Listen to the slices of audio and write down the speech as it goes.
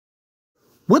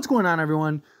What's going on,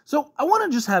 everyone? So I want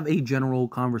to just have a general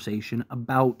conversation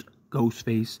about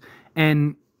Ghostface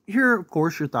and hear, of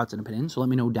course, your thoughts and opinions. So let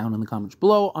me know down in the comments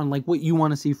below on like what you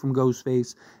want to see from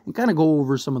Ghostface and kind of go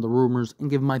over some of the rumors and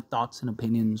give my thoughts and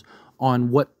opinions on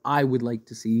what I would like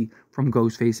to see from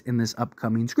Ghostface in this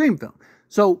upcoming Scream film.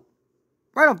 So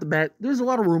right off the bat, there's a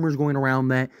lot of rumors going around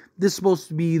that this is supposed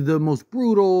to be the most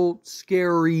brutal,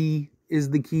 scary is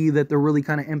the key, that they're really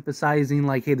kind of emphasizing,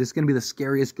 like, hey, this is going to be the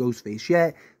scariest Ghostface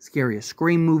yet, scariest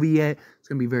Scream movie yet. It's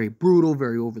going to be very brutal,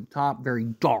 very over the top, very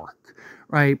dark,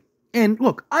 right? And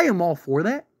look, I am all for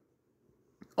that.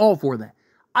 All for that.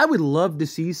 I would love to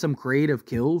see some creative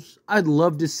kills. I'd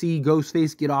love to see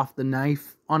Ghostface get off the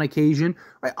knife on occasion,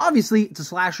 right? Obviously, it's a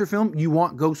slasher film. You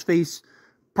want Ghostface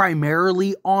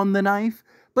primarily on the knife,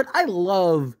 but I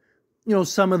love, you know,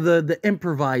 some of the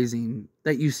improvising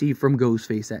that you see from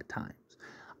Ghostface at times.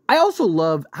 I also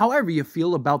love, however you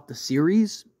feel about the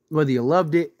series, whether you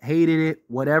loved it, hated it,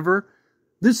 whatever,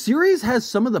 the series has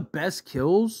some of the best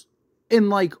kills in,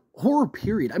 like, horror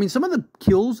period. I mean, some of the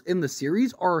kills in the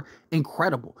series are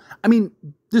incredible. I mean,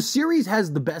 the series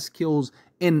has the best kills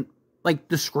in, like,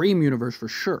 the Scream universe for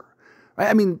sure, right?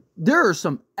 I mean, there are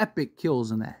some epic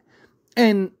kills in that.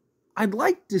 And I'd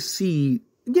like to see,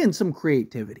 again, some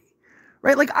creativity,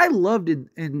 right? Like, I loved it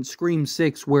in Scream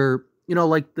 6 where, you know,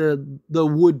 like the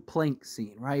wood plank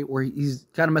scene, right? Where he's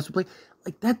kind of messing with plank.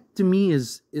 Like, that to me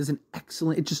is an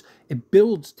excellent, it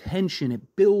builds tension. It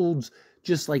builds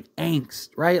just like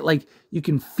angst, right? Like, you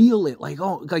can feel it. Like,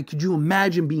 oh, like, could you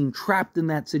imagine being trapped in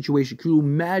that situation? Could you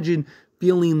imagine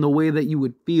feeling the way that you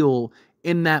would feel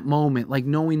in that moment? Like,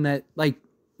 knowing that, like,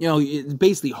 you know, it's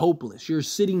basically hopeless. You're a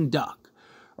sitting duck,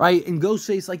 right? And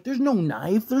Ghostface, like, there's no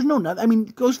knife. There's no nothing. I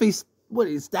mean, Ghostface,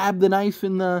 he stabbed the knife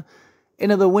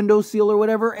into the windowsill or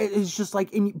whatever. It's just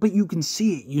like, but you can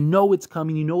see it. You know it's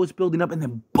coming. You know it's building up. And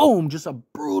then boom, just a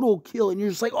brutal kill. And you're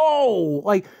just like, oh,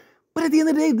 like, but at the end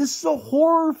of the day, this is a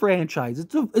horror franchise.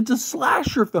 It's a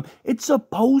slasher film. It's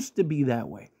supposed to be that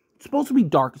way. It's supposed to be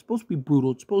dark. It's supposed to be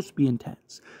brutal. It's supposed to be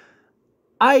intense.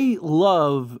 I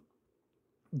love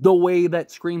the way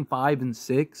that Scream 5 and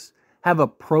 6 have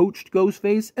approached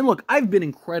Ghostface. And look, I've been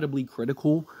incredibly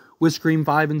critical with Scream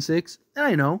 5 and 6. And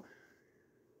I know.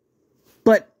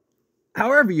 But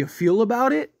however you feel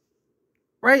about it,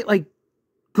 right? Like,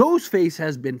 Ghostface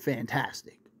has been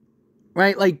fantastic,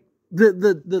 right? Like,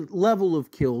 the level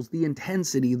of kills, the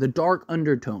intensity, the dark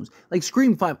undertones. Like,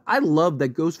 Scream 5, I love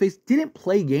that Ghostface didn't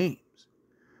play games,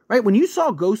 right? When you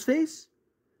saw Ghostface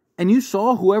and you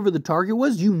saw whoever the target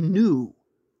was, you knew,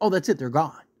 oh, that's it, they're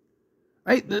gone,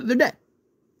 right? They're dead.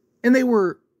 And they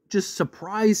were just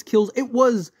surprise kills. It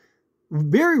was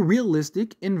very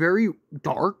realistic and very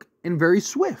dark and very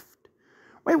swift,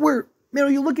 right? Where, you know,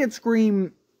 you look at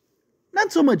Scream,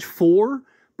 not so much 4,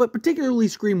 but particularly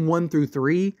Scream 1 through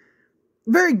 3,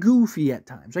 very goofy at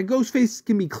times, right? Ghostface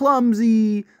can be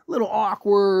clumsy, a little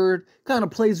awkward, kind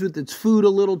of plays with its food a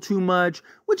little too much,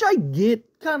 which I get,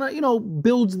 kind of, you know,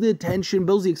 builds the attention,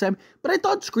 builds the excitement, but I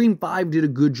thought Scream 5 did a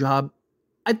good job.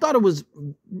 I thought it was,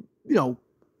 you know,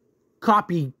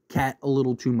 copycat a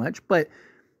little too much, but,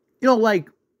 you know,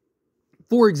 like,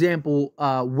 for example,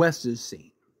 Wes's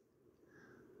scene.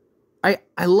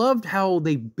 I loved how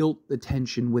they built the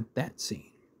tension with that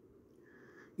scene.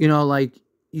 You know, like,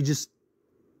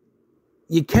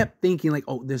 you kept thinking, like,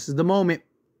 oh, this is the moment.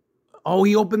 Oh,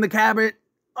 he opened the cabinet.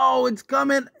 Oh, it's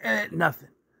coming. And nothing.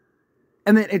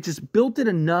 And then it just built it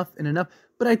enough and enough.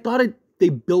 But I thought they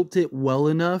built it well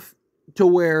enough to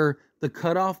where the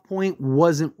cutoff point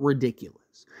wasn't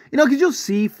ridiculous. You know, because you'll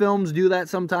see films do that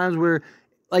sometimes where,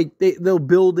 like, they'll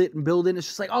build it and build it. And it's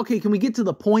just like, okay, can we get to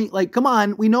the point? Like, come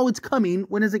on, we know it's coming.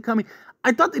 When is it coming?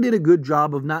 I thought they did a good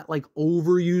job of not, like,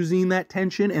 overusing that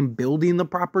tension and building the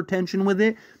proper tension with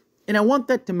it. And I want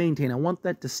that to maintain. I want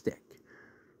that to stick.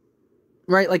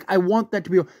 Right? Like, I want that to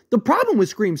be... The problem with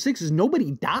Scream 6 is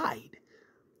nobody died.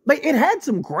 Like, it had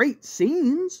some great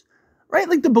scenes. Right?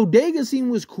 Like, the bodega scene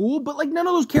was cool, but, like, none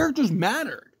of those characters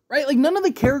mattered. Right? Like, none of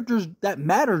the characters that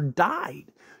mattered died.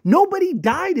 Nobody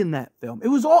died in that film. It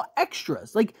was all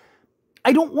extras. Like,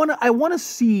 I want to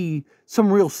see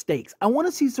some real stakes. I want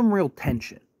to see some real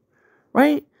tension.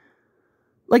 Right?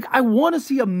 Like, I want to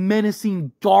see a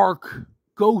menacing, dark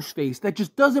Ghostface that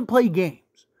just doesn't play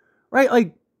games. Right?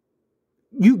 Like,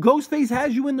 Ghostface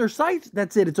has you in their sights.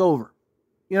 That's it. It's over.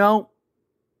 You know?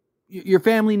 Your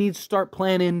family needs to start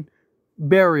planning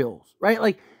burials. Right?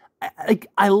 Like,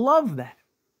 I love that.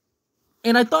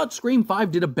 And I thought Scream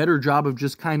 5 did a better job of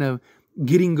just kind of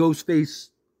getting Ghostface,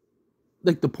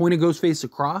 like, the point of Ghostface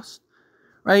across,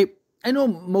 right? I know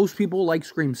most people like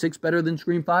Scream 6 better than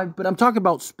Scream 5, but I'm talking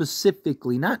about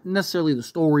specifically, not necessarily the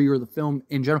story or the film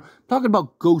in general. I'm talking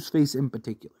about Ghostface in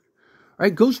particular.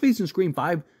 Right? Ghostface in Scream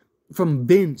 5, from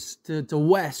Vince to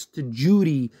Wes to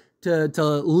Judy to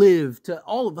Liv to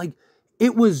all of, like,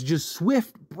 it was just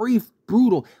swift, brief,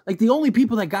 brutal. Like, the only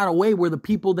people that got away were the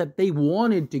people that they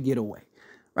wanted to get away.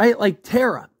 Right? Like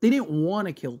Tara. They didn't want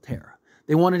to kill Tara.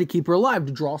 They wanted to keep her alive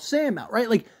to draw Sam out. Right?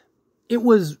 Like, it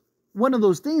was one of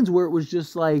those things where it was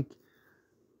just like,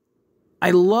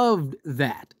 I loved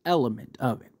that element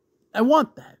of it. I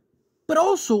want that. But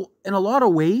also, in a lot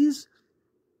of ways,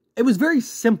 it was very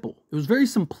simple. It was very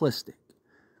simplistic.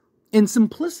 And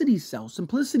simplicity sells.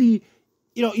 Simplicity,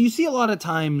 you see a lot of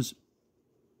times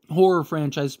horror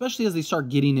franchise, especially as they start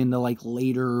getting into like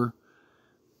later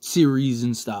series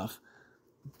and stuff,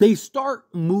 they start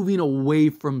moving away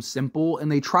from simple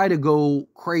and they try to go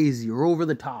crazy or over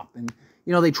the top, and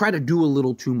they try to do a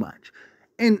little too much.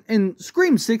 And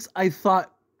Scream 6, I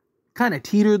thought, kind of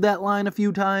teetered that line a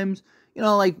few times.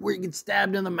 Like where he gets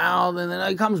stabbed in the mouth and then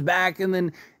he comes back and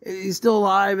then he's still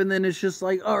alive, and then it's just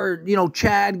like, or,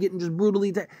 Chad getting just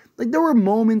brutally like, there were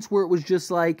moments where it was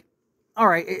just like, all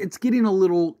right, it's getting a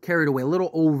little carried away, a little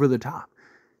over the top.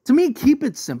 To me, keep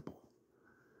it simple.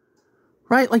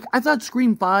 Right? Like, I thought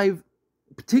Scream 5,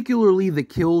 particularly the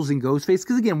kills in Ghostface,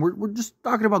 because again, we're just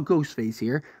talking about Ghostface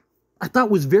here, I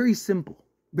thought was very simple,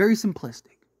 very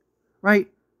simplistic. Right?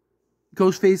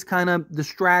 Ghostface kind of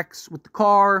distracts with the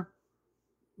car,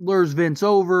 lures Vince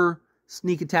over,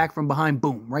 sneak attack from behind,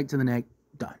 boom, right to the neck,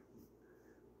 done.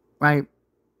 Right?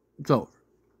 It's over.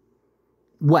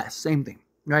 Wes, same thing,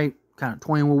 right? Kind of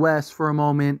toying with Wes for a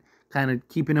moment, kind of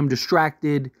keeping him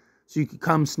distracted so you could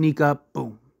come sneak up,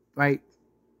 boom, right?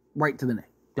 Right to the neck,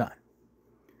 done.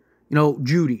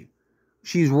 Judy,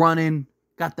 she's running,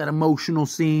 got that emotional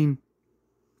scene,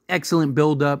 excellent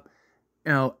build-up,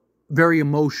 very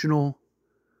emotional,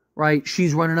 right?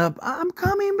 She's running up, I'm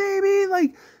coming, baby.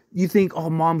 Like, you think, oh,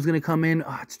 mom's going to come in.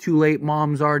 Oh, it's too late.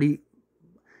 Mom's already,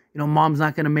 mom's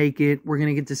not going to make it. We're going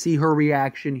to get to see her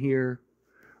reaction here,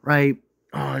 right?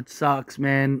 Oh, it sucks,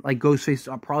 man. Like, Ghostface is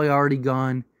probably already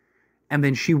gone. And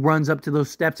then she runs up to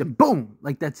those steps and boom,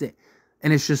 like, that's it.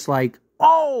 And it's just like,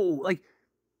 oh, like,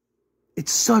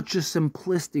 it's such a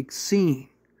simplistic scene.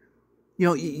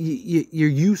 You're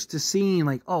used to seeing,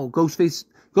 like, oh,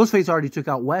 Ghostface already took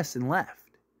out Wes and left.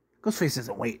 Ghostface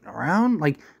isn't waiting around.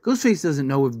 Like, Ghostface doesn't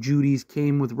know if Judy's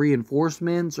came with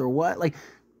reinforcements or what. Like,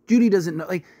 Judy doesn't know.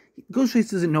 Like,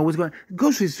 Ghostface doesn't know what's going on.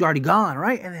 Ghostface is already gone,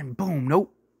 right? And then, boom,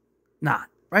 nope, not.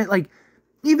 Right? Like,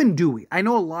 even Dewey. I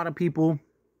know a lot of people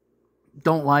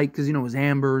don't like, because, it was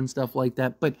Amber and stuff like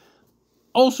that. But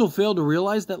also fail to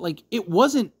realize that, like, it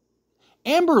wasn't.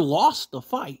 Amber lost the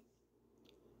fight.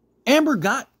 Amber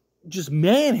got just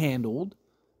manhandled.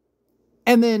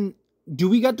 And then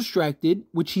Dewey got distracted,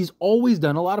 which he's always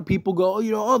done. A lot of people go,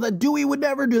 that Dewey would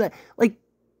never do that. Like,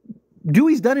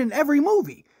 Dewey's done it in every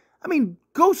movie. I mean,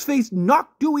 Ghostface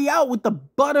knocked Dewey out with the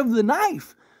butt of the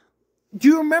knife. Do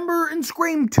you remember in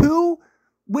Scream 2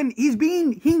 when he's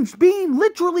being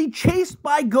literally chased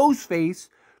by Ghostface,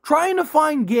 trying to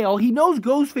find Gale? He knows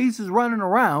Ghostface is running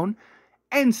around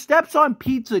and steps on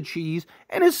pizza cheese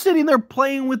and is sitting there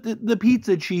playing with the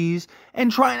pizza cheese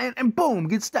and trying, and boom,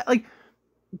 gets stabbed. Like,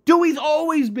 Dewey's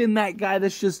always been that guy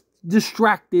that's just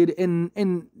distracted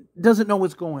and doesn't know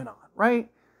what's going on, right?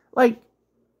 Like,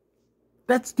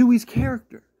 that's Dewey's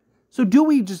character. So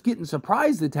Dewey just getting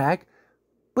surprise attack,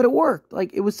 but it worked.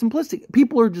 Like, it was simplistic.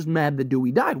 People are just mad that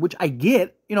Dewey died, which I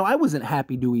get. I wasn't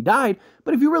happy Dewey died,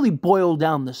 but if you really boil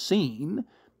down the scene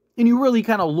and you really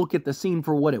kind of look at the scene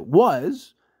for what it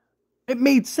was, it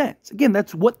made sense. Again,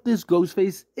 that's what this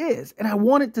Ghostface is, and I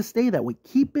want it to stay that way.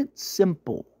 Keep it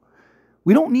simple.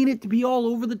 We don't need it to be all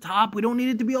over the top. We don't need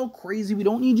it to be all crazy. We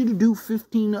don't need you to do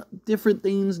 15 different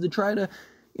things to try to,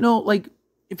 like,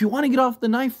 if you want to get off the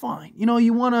knife, fine.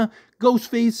 You want to,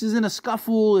 Ghostface is in a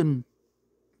scuffle and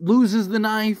loses the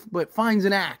knife, but finds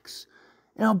an axe.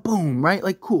 Boom, right?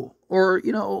 Like, cool. Or,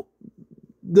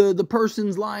 the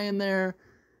person's lying there,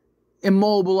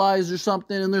 immobilized or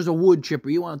something, and there's a wood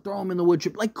chipper. You want to throw him in the wood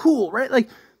chipper. Like, cool, right?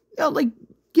 Like, like,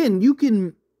 again, you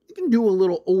can do a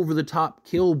little over-the-top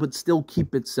kill, but still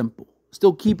keep it simple.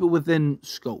 Still keep it within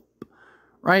scope,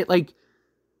 right? Like,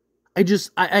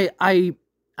 I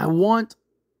want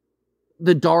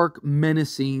the dark,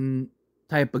 menacing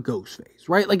type of Ghostface,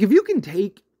 right? Like, if you can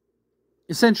take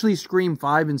essentially Scream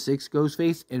 5 and 6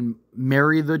 Ghostface and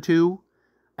marry the two,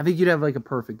 I think you'd have, like, a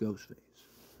perfect Ghostface,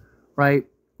 right?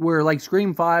 Where, like,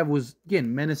 Scream 5 was,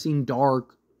 again, menacing,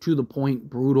 dark, to the point,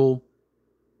 brutal,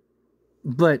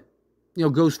 but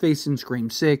Ghostface in Scream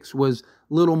 6 was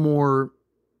little more,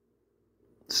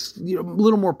 a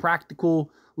little more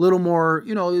practical, a little more,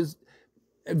 is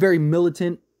very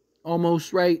militant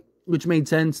almost, right? Which made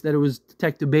sense that it was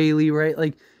Detective Bailey, right?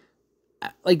 Like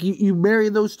you marry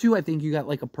those two, I think you got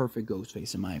like a perfect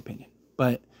Ghostface in my opinion.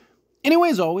 But anyway,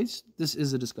 as always, this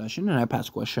is a discussion and I pass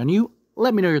a question on you.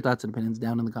 Let me know your thoughts and opinions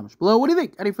down in the comments below. What do you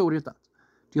think? How do you feel? What are your thoughts?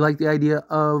 Do you like the idea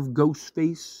of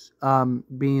Ghostface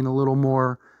being a little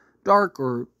more dark,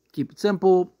 or keep it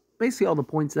simple? Basically all the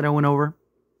points that I went over.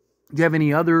 Do you have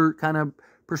any other kind of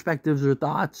perspectives or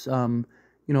thoughts?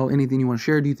 Anything you want to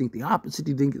share? Do you think the opposite?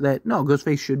 Do you think that, no,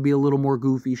 Ghostface should be a little more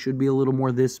goofy, should be a little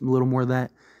more this, a little more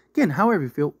that? Again, however you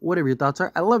feel, whatever your thoughts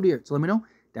are, I love to hear it. So let me know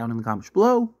down in the comments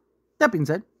below. That being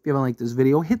said, if you haven't liked this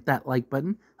video, hit that like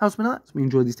button. Helps me a lot. We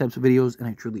enjoy these types of videos, and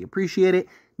I truly appreciate it.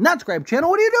 Not subscribe channel,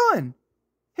 what are you doing?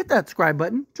 Hit that subscribe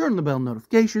button. Turn on the bell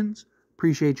notifications.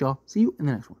 Appreciate y'all. See you in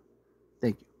the next one.